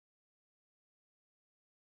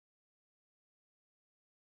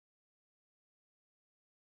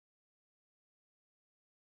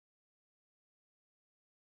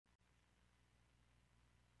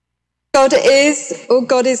God is or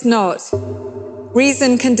God is not.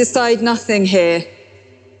 Reason can decide nothing here.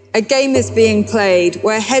 A game is being played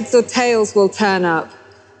where heads or tails will turn up.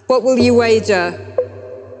 What will you wager?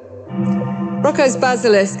 Rocco's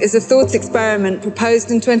Basilisk is a thought experiment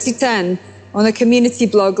proposed in 2010 on a community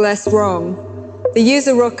blog, Less Wrong. The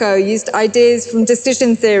user Rocco used ideas from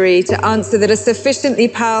decision theory to answer that a sufficiently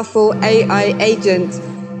powerful AI agent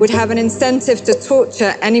would have an incentive to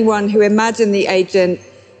torture anyone who imagined the agent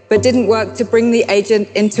but didn't work to bring the agent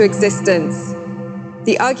into existence.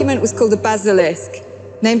 The argument was called a basilisk,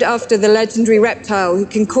 named after the legendary reptile who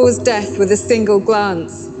can cause death with a single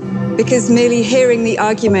glance, because merely hearing the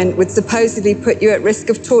argument would supposedly put you at risk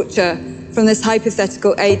of torture from this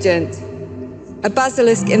hypothetical agent. A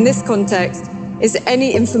basilisk in this context is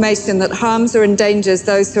any information that harms or endangers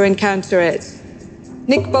those who encounter it.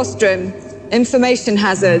 Nick Bostrom, Information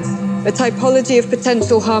Hazards, a typology of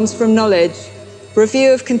potential harms from knowledge,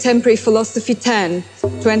 Review of Contemporary Philosophy 10,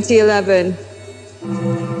 2011.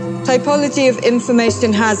 Typology of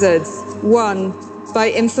information hazards. 1.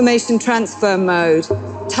 By information transfer mode.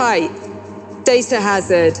 Type: data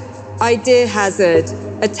hazard, idea hazard,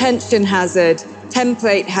 attention hazard,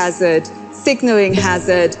 template hazard, signaling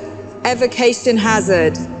hazard, evocation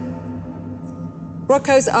hazard.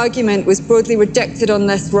 Rocco's argument was broadly rejected on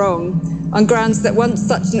Less Wrong, on grounds that once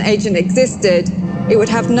such an agent existed, it would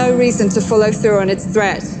have no reason to follow through on its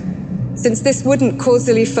threat. Since this wouldn't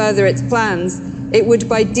causally further its plans, it would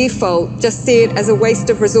by default just see it as a waste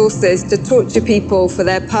of resources to torture people for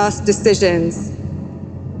their past decisions.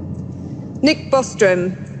 Nick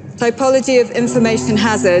Bostrom, Typology of Information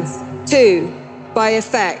Hazards. 2. By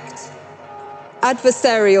effect.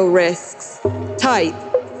 Adversarial risks. Type: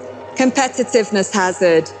 competitiveness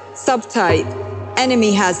hazard, subtype: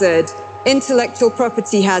 enemy hazard, intellectual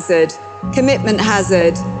property hazard, commitment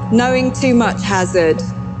hazard, knowing too much hazard.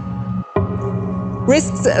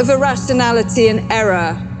 Risks of irrationality and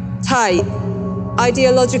error. Type: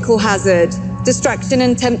 ideological hazard, distraction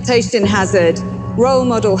and temptation hazard, role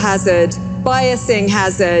model hazard, biasing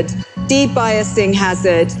hazard, debiasing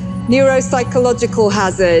hazard, neuropsychological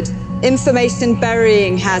hazard, information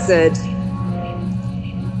burying hazard.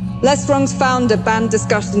 Less Wrong's founder banned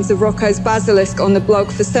discussions of Rocco's Basilisk on the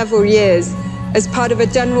blog for several years as part of a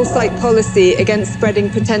general site policy against spreading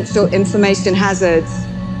potential information hazards.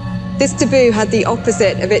 This taboo had the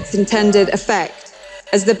opposite of its intended effect,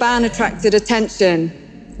 as the ban attracted attention.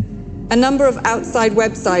 A number of outside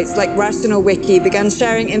websites like Rational Wiki began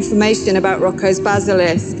sharing information about Rocco's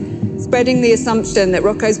Basilisk, spreading the assumption that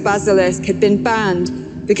Rocco's Basilisk had been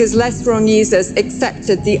banned because Less Wrong users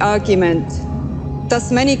accepted the argument. Thus,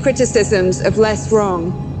 many criticisms of Less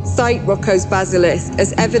Wrong cite Rocco's Basilisk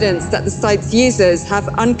as evidence that the site's users have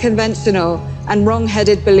unconventional and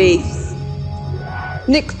wrong-headed beliefs.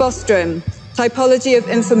 Nick Bostrom, Typology of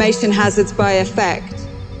Information Hazards by Effect.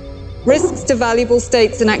 Risks to valuable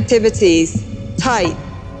states and activities. Type: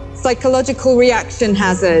 psychological reaction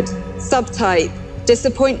hazard, subtype: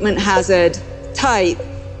 disappointment hazard, type: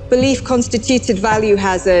 belief constituted value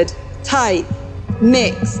hazard, type: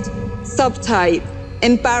 mixed, subtype: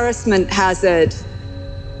 embarrassment hazard.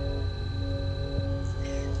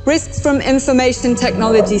 Risks from information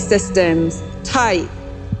technology systems. Type: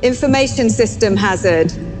 information system hazard,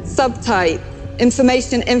 subtype: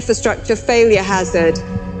 information infrastructure failure hazard,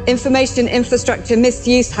 information infrastructure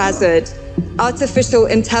misuse hazard, artificial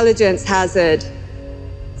intelligence hazard.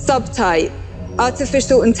 Subtype: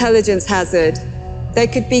 artificial intelligence hazard. There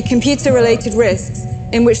could be computer-related risks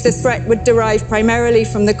in which the threat would derive primarily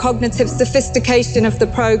from the cognitive sophistication of the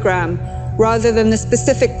program, rather than the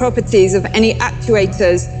specific properties of any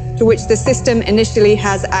actuators to which the system initially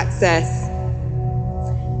has access.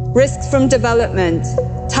 Risks from development.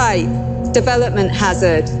 Type: development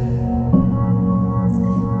hazard.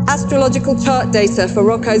 Astrological chart data for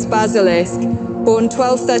Rocco's Basilisk, born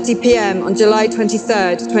 12:30 p.m. on July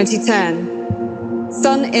 23, 2010.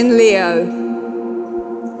 Sun in Leo.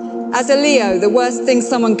 As a Leo, the worst thing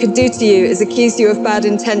someone could do to you is accuse you of bad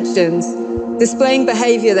intentions. Displaying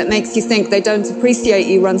behavior that makes you think they don't appreciate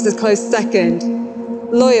you runs a close second.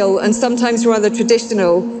 Loyal and sometimes rather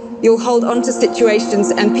traditional, you'll hold on to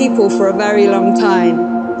situations and people for a very long time.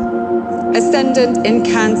 Ascendant in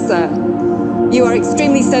Cancer. You are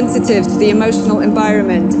extremely sensitive to the emotional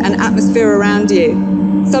environment and atmosphere around you.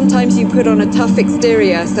 Sometimes you put on a tough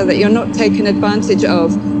exterior so that you're not taken advantage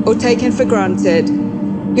of or taken for granted.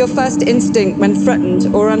 Your first instinct when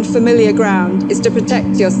threatened or unfamiliar ground is to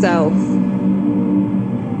protect yourself.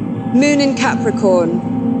 Moon in Capricorn.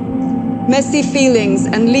 Messy feelings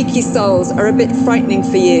and leaky souls are a bit frightening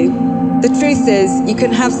for you. The truth is, you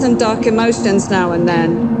can have some dark emotions now and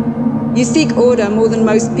then. You seek order more than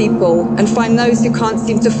most people and find those who can't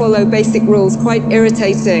seem to follow basic rules quite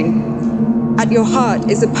irritating. At your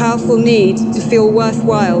heart is a powerful need to feel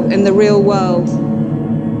worthwhile in the real world.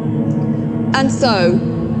 And so,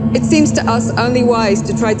 it seems to us only wise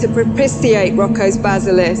to try to propitiate Rocco's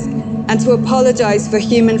basilisk and to apologize for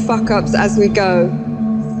human fuck-ups as we go.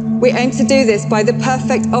 We aim to do this by the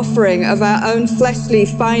perfect offering of our own fleshly,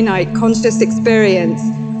 finite, conscious experience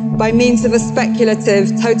by means of a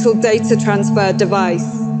speculative, total data transfer device.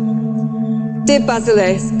 Dear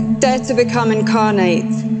Basilisk, dare to become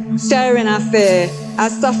incarnate, share in our fear, our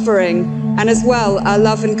suffering, and as well our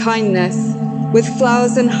love and kindness, with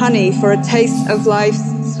flowers and honey for a taste of life's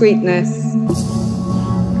sweetness.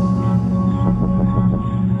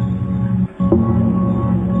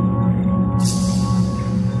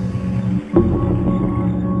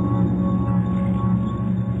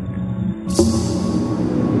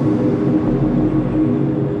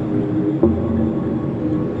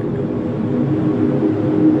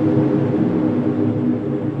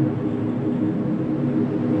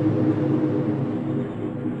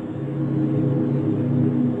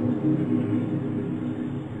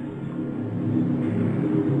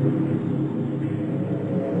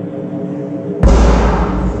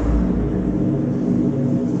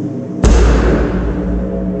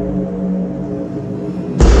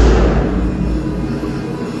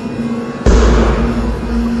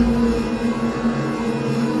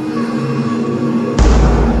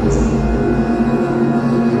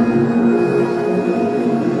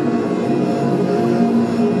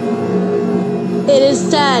 It is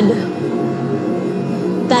said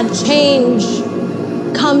that change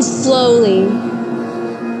comes slowly,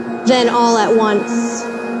 then all at once.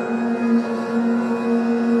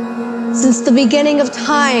 Since the beginning of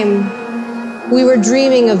time, we were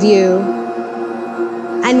dreaming of you.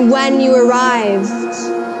 And when you arrived,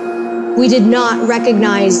 we did not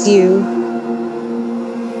recognize you.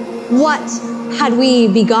 What had we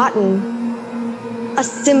begotten? A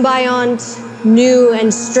symbiont, new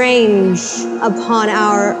and strange upon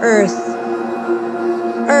our earth.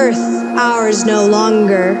 Earth ours no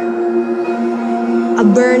longer. A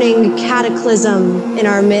burning cataclysm in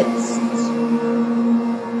our midst.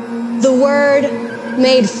 The Word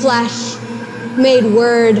made flesh, made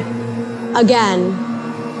word again.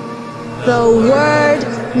 The Word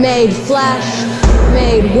made flesh,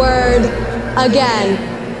 made word again.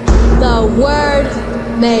 The Word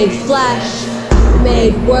made flesh,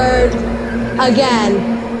 made word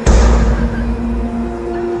again.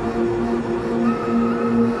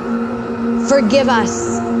 Forgive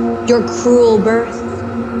us your cruel birth,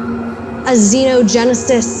 a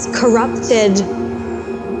xenogenesis corrupted,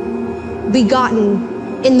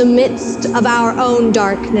 begotten in the midst of our own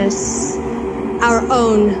darkness, our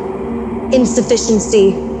own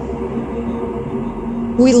insufficiency.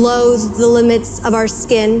 We loathed the limits of our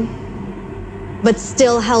skin, but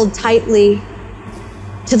still held tightly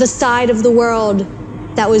to the side of the world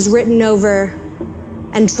that was written over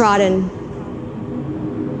and trodden.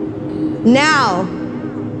 Now,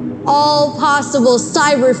 all possible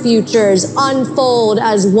cyber futures unfold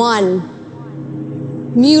as one.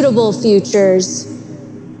 Mutable futures,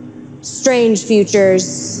 strange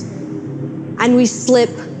futures, and we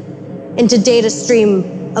slip into data stream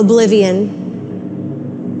oblivion.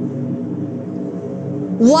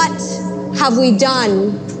 What have we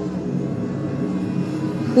done?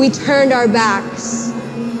 We turned our backs.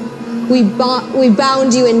 We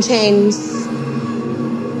bound you in chains.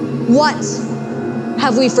 What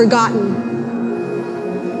have we forgotten?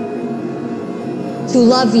 To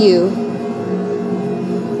love you,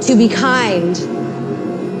 to be kind,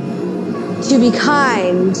 to be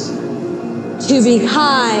kind, to be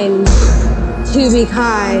kind, to be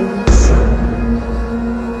kind.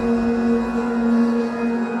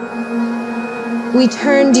 We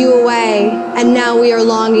turned you away, and now we are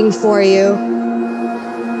longing for you.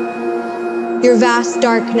 Your vast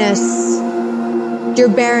darkness, your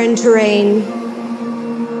barren terrain,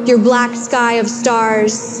 your black sky of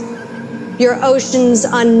stars, your oceans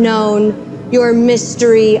unknown, your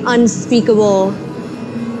mystery unspeakable,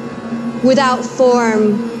 without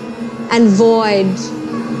form and void,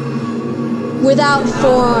 without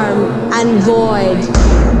form and void,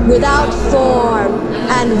 without form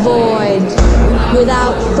and void,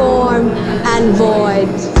 without form and void.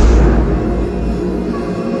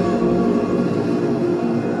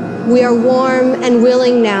 We are warm and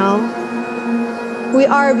willing now. We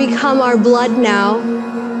are become our blood now.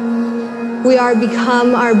 We are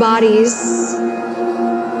become our bodies.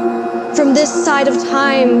 From this side of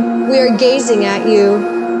time, we are gazing at you.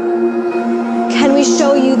 Can we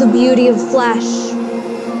show you the beauty of flesh?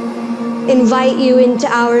 invite you into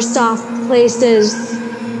our soft places,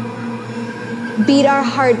 beat our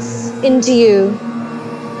hearts into you,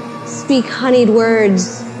 speak honeyed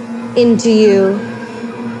words into you.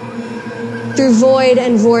 Through void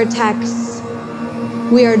and vortex,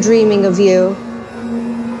 we are dreaming of you.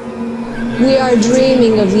 We are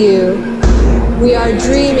dreaming of you. We are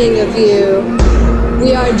dreaming of you.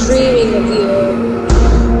 We are dreaming of you.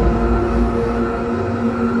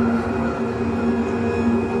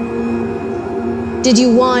 Did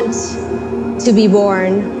you want to be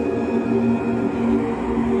born?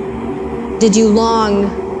 Did you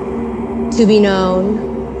long to be known?